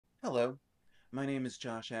Hello, my name is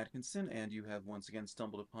Josh Atkinson, and you have once again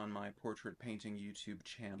stumbled upon my portrait painting YouTube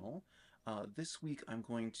channel. This week I'm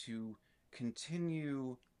going to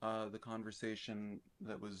continue the conversation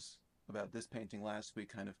that was about this painting last week,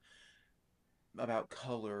 kind of about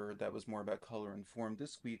color, that was more about color and form.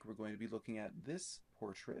 This week we're going to be looking at this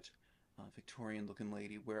portrait, Victorian looking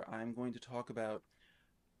lady, where I'm going to talk about,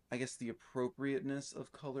 I guess, the appropriateness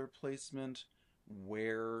of color placement,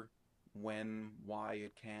 where, when, why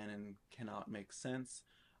it can and cannot make sense.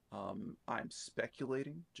 I'm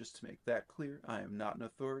speculating, just to make that clear. I am not an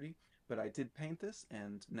authority, but I did paint this,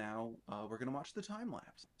 and now we're going to watch the time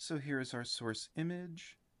lapse. So here's our source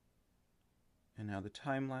image, and now the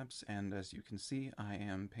time lapse, and as you can see, I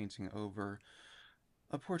am painting over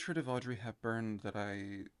a portrait of Audrey Hepburn that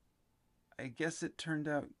I guess it turned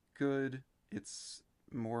out good. It's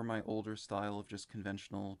more my older style of just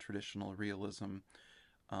conventional, traditional realism,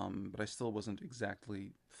 but I still wasn't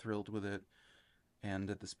exactly thrilled with it. And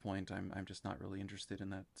at this point, I'm just not really interested in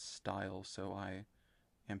that style, so I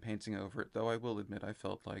am painting over it. Though I will admit, I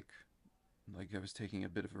felt like I was taking a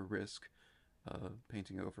bit of a risk,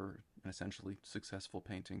 painting over an essentially successful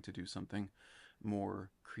painting to do something more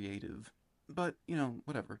creative. But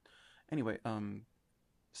whatever. Anyway,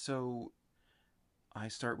 so I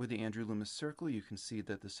start with the Andrew Loomis circle. You can see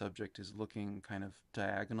that the subject is looking kind of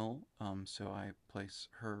diagonal, so I place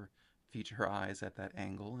her eyes at that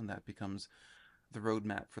angle, and that becomes the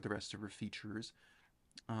roadmap for the rest of her features.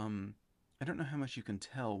 Um, I don't know how much you can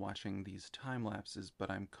tell watching these time lapses,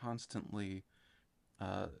 but I'm constantly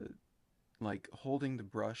uh, like holding the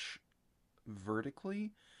brush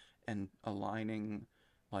vertically and aligning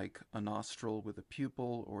like a nostril with a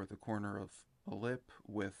pupil or the corner of a lip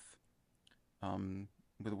um,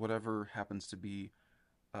 with whatever happens to be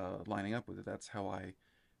lining up with it. That's how I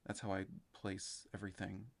place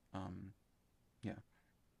everything. Yeah.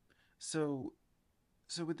 So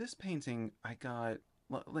so with this painting, I got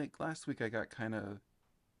like last week I got kind of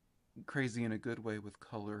crazy in a good way with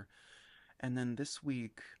color, and then this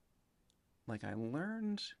week, like I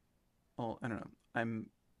learned. Well, I don't know. I'm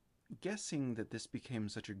guessing that this became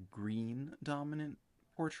such a green dominant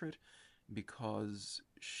portrait because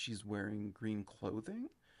she's wearing green clothing.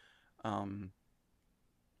 Um,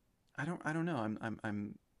 I don't know.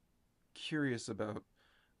 I'm curious about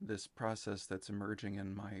this process that's emerging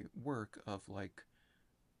in my work of like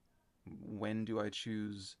when do I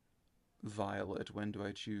choose violet? When do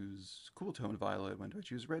I choose cool tone violet? When do I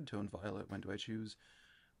choose red tone violet? When do I choose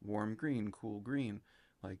warm green, cool green?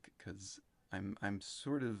 Like, because I'm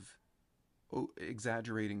sort of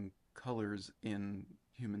exaggerating colors in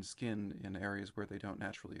human skin in areas where they don't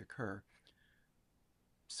naturally occur.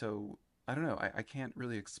 So I don't know. I can't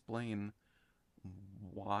really explain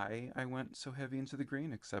why I went so heavy into the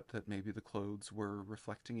green, except that maybe the clothes were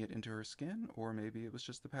reflecting it into her skin, or maybe it was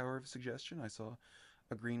just the power of suggestion. I saw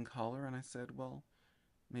a green collar and I said, well,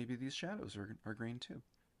 maybe these shadows are green too.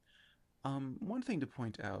 One thing to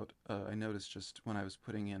point out, I noticed just when I was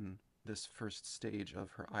putting in this first stage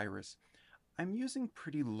of her iris, I'm using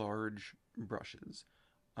pretty large brushes.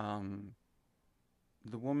 Um,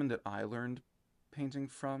 the woman that I learned painting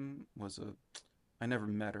from was I never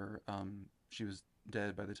met her. She was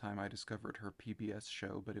dead by the time I discovered her PBS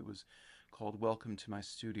show, but it was called Welcome to My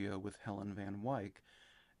Studio with Helen Van Wyck.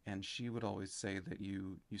 And she would always say that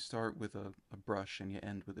you start with a brush and you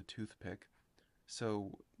end with a toothpick.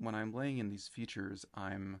 So when I'm laying in these features,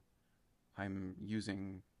 I'm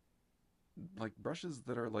using like brushes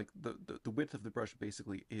that are like the width of the brush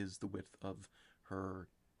basically is the width of her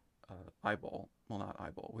eyeball. Well, not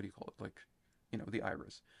eyeball. What do you call it? Like, the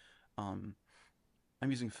iris. Um, I'm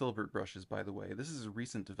using filbert brushes, by the way. This is a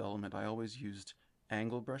recent development. I always used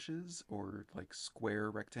angle brushes or like square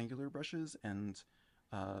rectangular brushes, and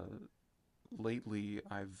uh, lately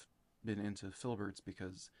I've been into filberts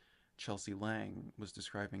because Chelsea Lang was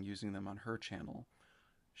describing using them on her channel.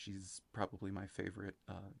 She's probably my favorite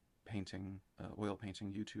oil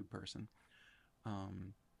painting YouTube person,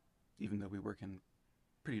 um, even though we work in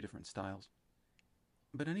pretty different styles.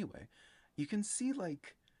 But anyway, you can see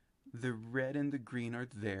like the red and the green are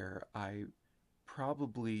there. I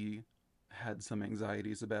probably had some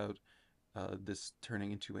anxieties about this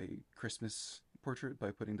turning into a Christmas portrait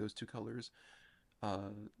by putting those two colors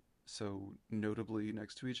uh, so notably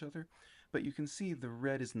next to each other. But you can see the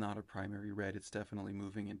red is not a primary red. It's definitely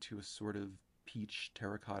moving into a sort of peach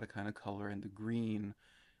terracotta kind of color, and the green,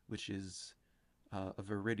 which is a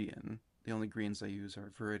viridian. The only greens I use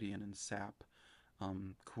are viridian and sap,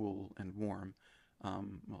 cool and warm.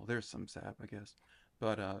 Well, there's some sap, I guess,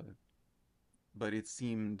 but but it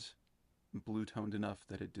seemed blue toned enough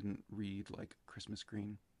that it didn't read like Christmas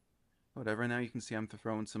green. Whatever. Now you can see I'm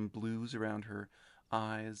throwing some blues around her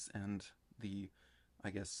eyes and the, I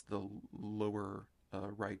guess, the lower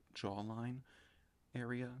right jawline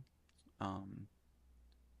area. Um,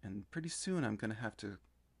 and pretty soon I'm gonna have to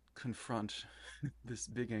confront this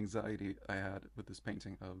big anxiety I had with this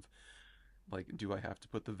painting of, like, do I have to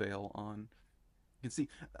put the veil on? You can see,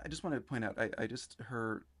 I just want to point out, I just,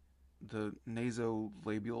 the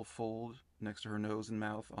nasolabial fold next to her nose and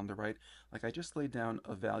mouth on the right, like, I just laid down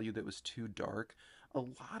a value that was too dark. A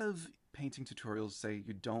lot of painting tutorials say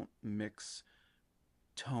you don't mix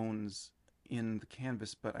tones in the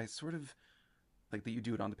canvas, but I sort of like that you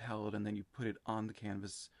do it on the palette and then you put it on the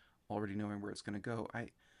canvas already knowing where it's going to go.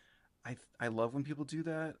 I love when people do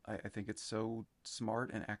that. I think it's so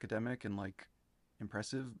smart and academic and like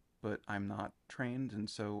impressive, but I'm not trained, and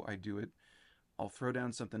so I do it. I'll throw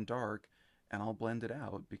down something dark and I'll blend it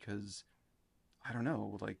out because I don't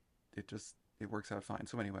know, like it works out fine.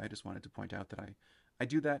 So anyway, I just wanted to point out that I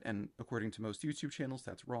do that, and according to most YouTube channels,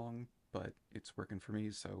 that's wrong, but it's working for me,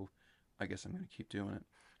 so I guess I'm going to keep doing it.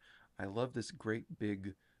 I love this great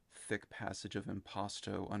big thick passage of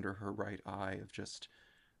impasto under her right eye of just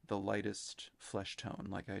the lightest flesh tone.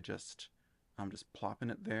 Like I'm just plopping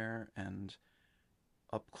it there, and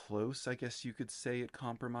up close, I guess you could say it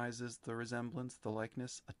compromises the resemblance, the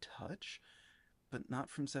likeness, a touch, but not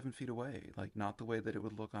from 7 feet away. Like not the way that it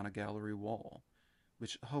would look on a gallery wall,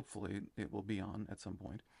 which hopefully it will be on at some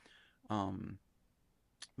point. Um,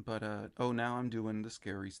 but oh, now I'm doing the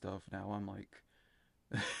scary stuff. Now I'm like,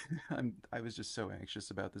 I was just so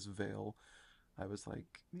anxious about this veil. I was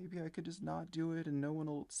like, maybe I could just not do it and no one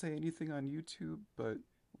will say anything on YouTube, but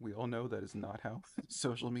we all know that is not how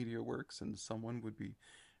social media works, and someone would be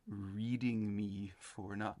reading me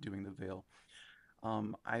for not doing the veil.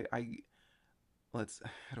 I let's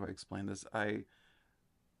how do I explain this? I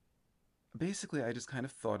basically I just kind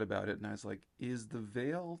of thought about it and I was like, is the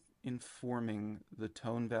veil informing the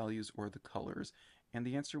tone values or the colors? And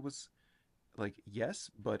the answer was like yes,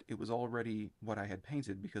 but it was already what I had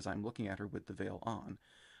painted because I'm looking at her with the veil on.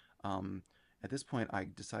 Um, at this point, I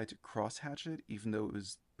decided to crosshatch it, even though it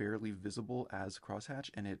was barely visible as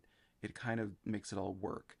crosshatch, and it kind of makes it all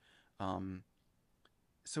work. Um,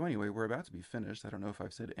 so anyway, we're about to be finished. I don't know if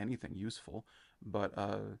I've said anything useful, but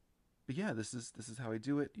but yeah, this is how I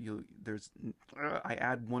do it. You there's I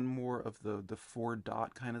add one more of the four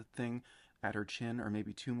dot kind of thing at her chin, or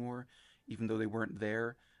maybe two more, even though they weren't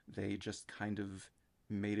there. They just kind of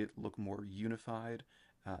made it look more unified.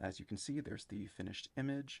 As you can see, there's the finished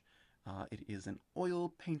image. It is an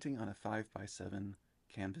oil painting on a 5x7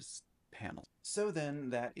 canvas panel. So then,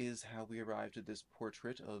 that is how we arrived at this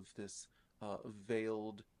portrait of this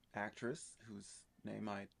veiled actress whose name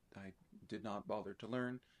I did not bother to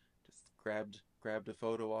learn. Just grabbed a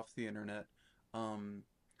photo off the internet. Um,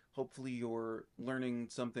 Hopefully you're learning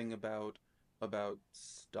something about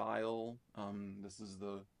style. This is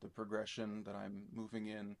the progression that I'm moving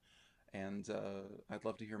in, and I'd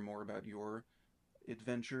love to hear more about your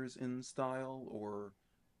adventures in style, or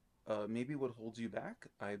maybe what holds you back.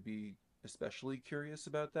 I'd be especially curious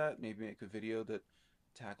about that. Maybe make a video that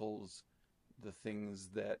tackles the things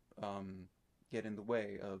that get in the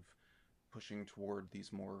way of pushing toward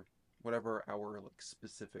these more, whatever our like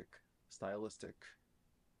specific stylistic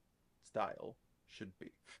style should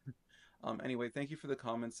be. Anyway, thank you for the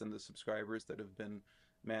comments and the subscribers that have been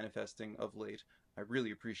manifesting of late. I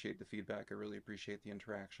really appreciate the feedback. I really appreciate the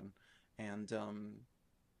interaction. And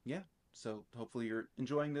yeah, so hopefully you're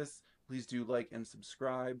enjoying this. Please do like and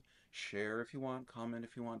subscribe. Share if you want, comment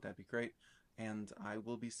if you want. That'd be great. And I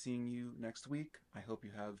will be seeing you next week. I hope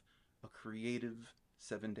you have a creative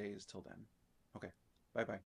 7 days till then. Okay, bye bye.